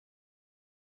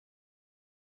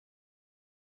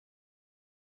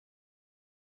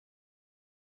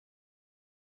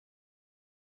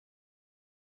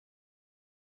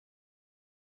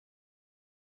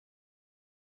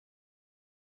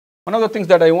One of the things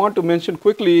that I want to mention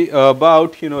quickly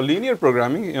about linear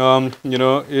programming,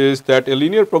 is that a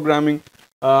linear programming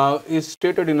is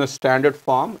stated in a standard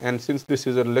form. And since this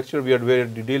is a lecture, we are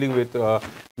dealing with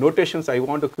notations. I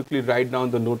want to quickly write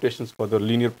down the notations for the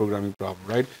linear programming problem,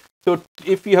 right? So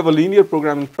if you have a linear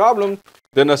programming problem,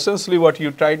 then essentially what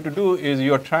you're trying to do is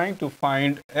you're trying to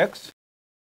find x,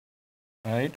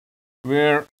 right,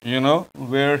 where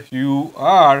you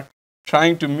are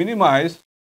trying to minimize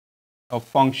a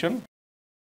function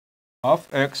of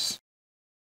x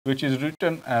which is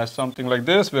written as something like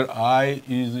this, where I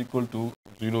is equal to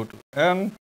 0 to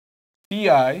n ci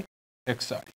xi.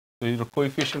 So your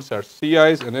coefficients are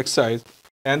ci's and xi's,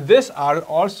 and these are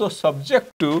also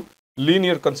subject to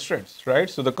linear constraints, right?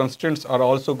 So the constraints are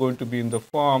also going to be in the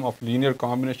form of linear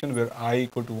combination where I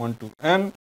equal to 1 to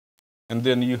n, and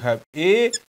then you have a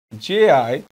ji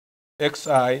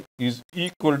xi is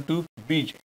equal to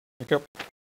bj, okay,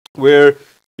 where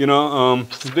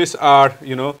these are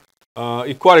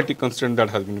equality constraint that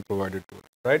has been provided to it,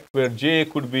 right, where j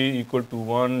could be equal to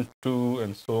 1, 2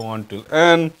 and so on till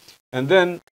n, and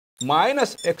then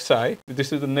minus xi,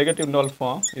 this is the negative null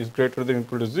form, is greater than or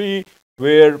equal to z,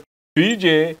 where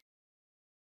bj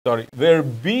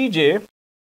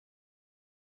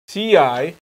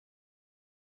ci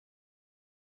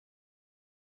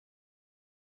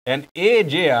and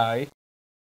aji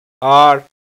are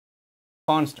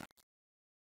constant.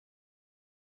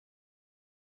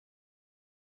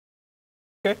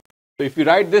 Okay, so if you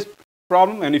write this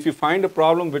problem and if you find a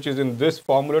problem which is in this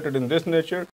formulated in this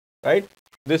nature, right,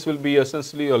 this will be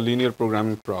essentially a linear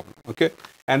programming problem. Okay,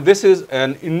 and this is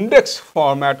an index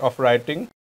format of writing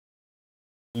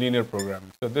linear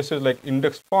programming. So this is like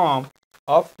index form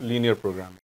of linear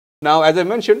programming. Now, as I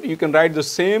mentioned, you can write the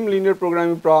same linear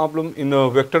programming problem in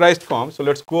a vectorized form. So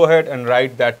let's go ahead and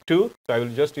write that too. So I will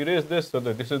just erase this so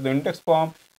that this is the index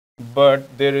form,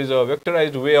 but there is a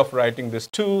vectorized way of writing this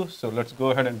too. So let's go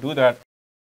ahead and do that.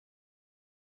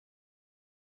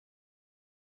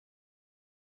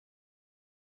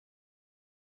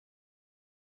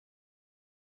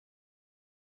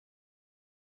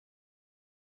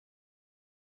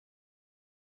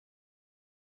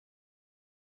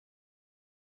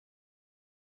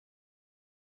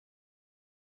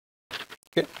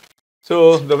 Okay,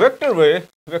 so the vectorized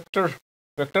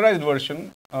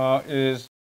version is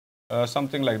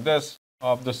something like this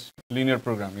of this linear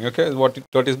programming. Okay, what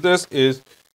is this is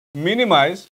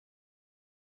minimize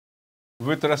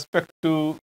with respect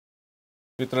to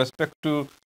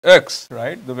x,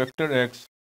 right, the vector x,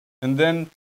 and then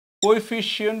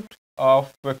coefficient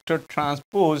of vector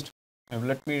transposed, and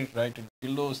let me write it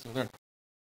below so that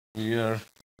we are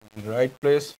in the right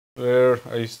place, where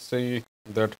I say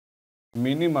that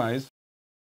minimize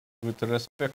with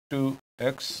respect to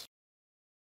x.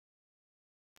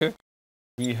 Okay,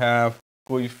 we have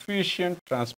coefficient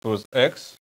transpose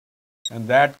x, and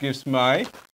that gives my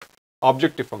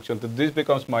objective function. So this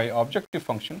becomes my objective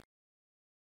function.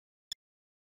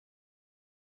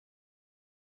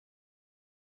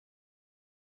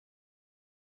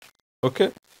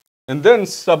 Okay, and then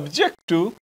subject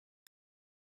to,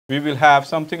 we will have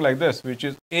something like this, which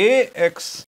is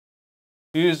ax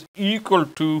is equal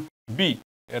to b,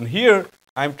 and here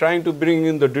I'm trying to bring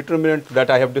in the determinant that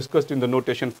I have discussed in the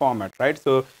notation format, right?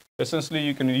 So essentially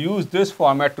you can use this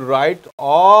format to write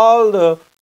all the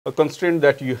constraint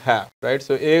that you have, right?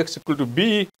 So ax equal to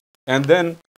b, and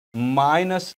then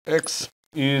minus x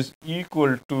is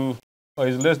equal to or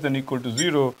is less than equal to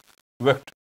 0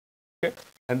 vector. Okay,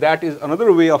 and that is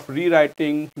another way of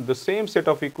rewriting the same set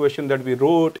of equation that we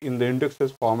wrote in the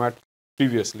indexes format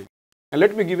previously. And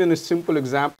let me give you a simple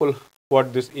example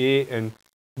what this a and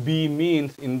b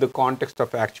means in the context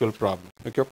of actual problem.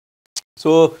 Okay,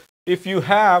 so if you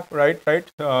have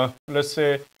let's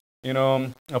say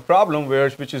a problem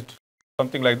which is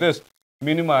something like this,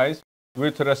 minimize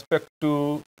with respect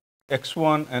to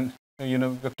x1 and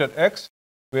vector x,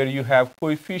 where you have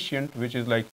coefficient which is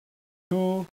like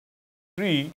 2,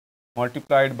 3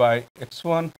 multiplied by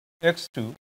x1,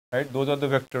 x2, right? Those are the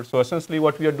vectors. So essentially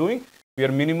what we are doing, we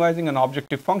are minimizing an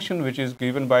objective function which is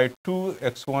given by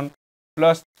 2x1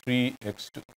 plus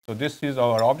 3x2. So this is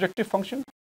our objective function,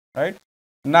 right?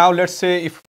 Now let's say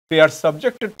if they are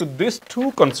subjected to these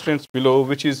two constraints below,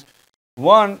 which is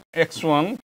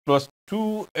 1x1 plus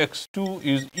 2x2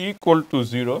 is equal to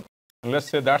 0. Let's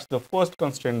say that's the first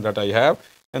constraint that I have.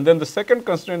 And then the second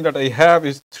constraint that I have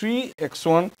is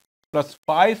 3x1 plus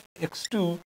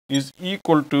 5x2 is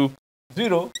equal to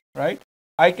 0, right?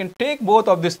 I can take both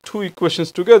of these two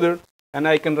equations together and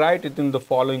I can write it in the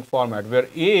following format, where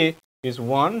a is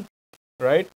 1,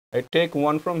 right? I take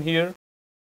 1 from here,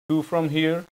 2 from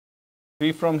here,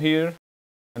 3 from here,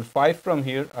 and 5 from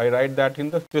here. I write that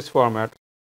in this format.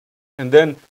 And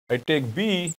then I take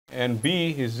B, and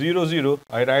B is 0, 0.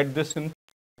 I write this in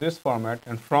this format.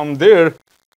 And from there,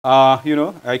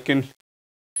 I can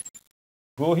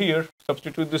go here,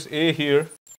 substitute this A here,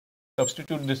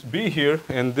 substitute this B here,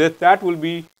 and that will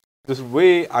be this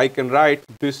way I can write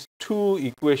this two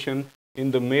equation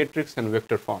in the matrix and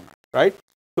vector format, right?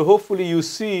 So hopefully you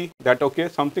see that, okay,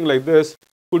 something like this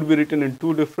could be written in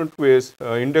two different ways,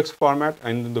 index format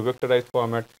and in the vectorized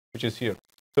format, which is here.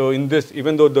 So in this,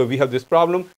 even though we have this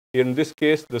problem, here in this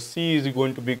case, the C is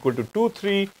going to be equal to 2,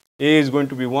 3, A is going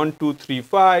to be 1, 2, 3,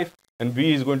 5, and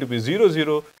B is going to be 0,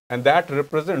 0, and that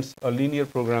represents a linear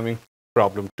programming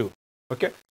problem too.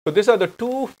 Okay, so these are the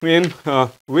two main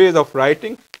ways of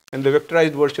writing, and the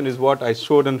vectorized version is what I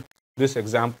showed in this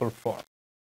example for.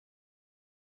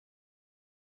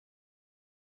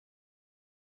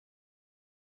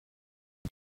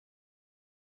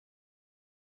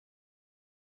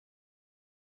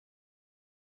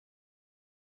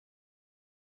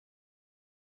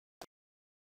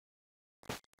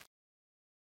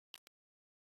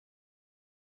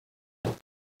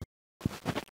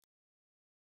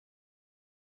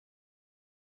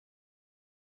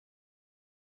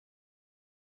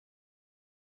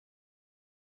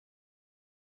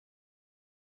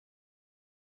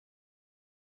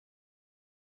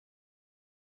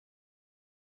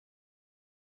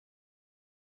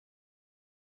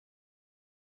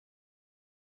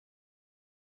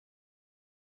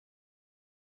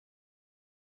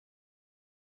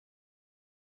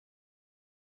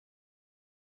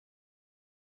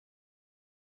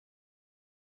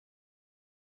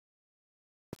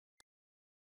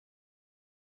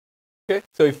 Okay,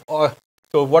 so if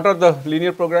so what are the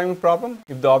linear programming problem?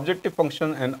 If the objective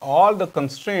function and all the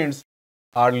constraints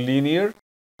are linear,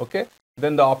 okay,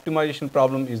 then the optimization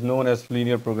problem is known as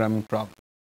linear programming problem.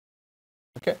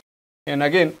 Okay, and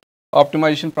again,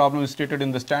 optimization problem is stated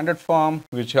in the standard form,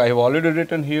 which I have already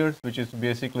written here, which is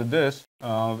basically this: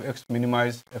 x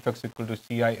minimize fx equal to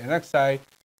ci and xi,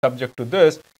 subject to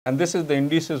this, and this is the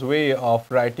indices way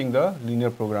of writing the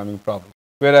linear programming problem.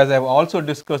 Whereas I have also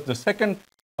discussed the second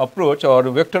approach or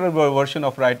vector version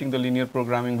of writing the linear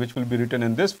programming, which will be written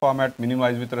in this format: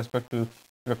 minimize with respect to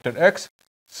vector x,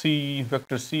 c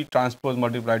vector c transpose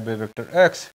multiplied by vector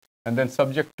x, and then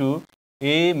subject to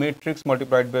A matrix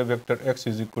multiplied by vector x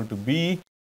is equal to B,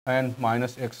 and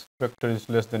minus x vector is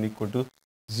less than equal to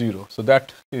 0. So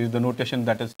that is the notation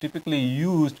that is typically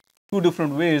used, two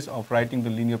different ways of writing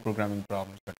the linear programming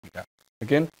problems that we have.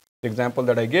 Again, the example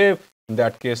that I gave, in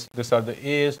that case, these are the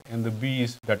A's and the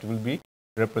B's that will be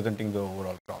representing the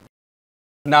overall problem.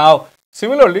 Now,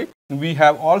 similarly, we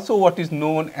have also what is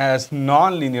known as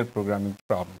non-linear programming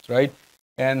problems, right?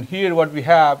 And here what we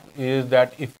have is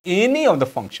that if any of the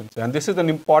functions, and this is an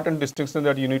important distinction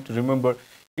that you need to remember,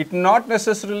 it not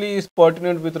necessarily is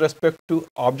pertinent with respect to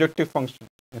objective functions.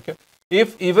 Okay,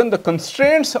 if even the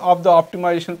constraints of the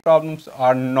optimization problems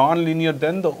are non-linear,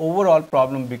 then the overall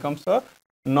problem becomes a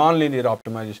non-linear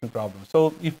optimization problem.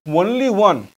 So if only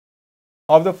one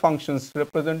of the functions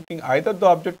representing either the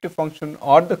objective function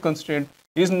or the constraint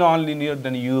is non-linear,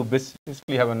 then you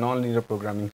basically have a non-linear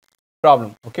programming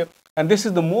problem. Okay, and this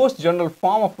is the most general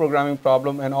form of programming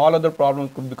problem, and all other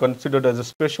problems could be considered as a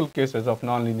special cases of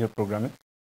non-linear programming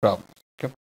problems.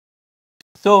 Okay,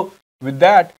 so with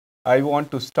that, I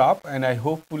want to stop, and I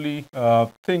hopefully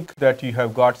think that you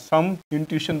have got some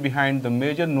intuition behind the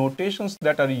major notations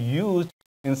that are used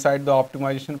inside the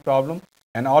optimization problem,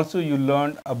 and also you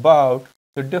learned about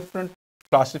the different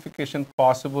classification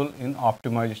possible in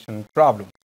optimization problem.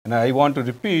 And I want to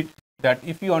repeat that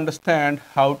if you understand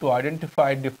how to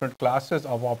identify different classes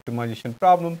of optimization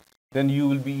problem, then you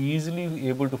will be easily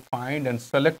able to find and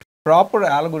select proper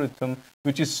algorithm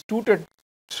which is suited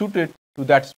to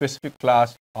that specific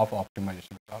class of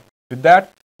optimization problem. With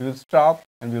that, we will stop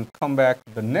and we will come back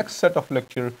to the next set of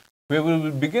lecture where we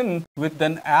will begin with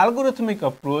an algorithmic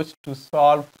approach to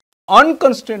solve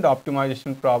unconstrained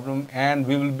optimization problem, and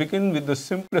we will begin with the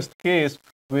simplest case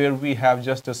where we have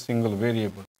just a single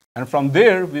variable. And from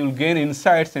there, we will gain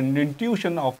insights and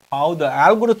intuition of how the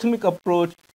algorithmic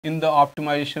approach in the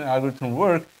optimization algorithm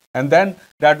work, and then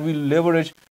that will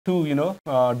leverage to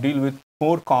deal with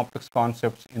more complex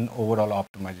concepts in overall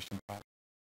optimization problem.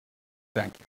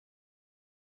 Thank you.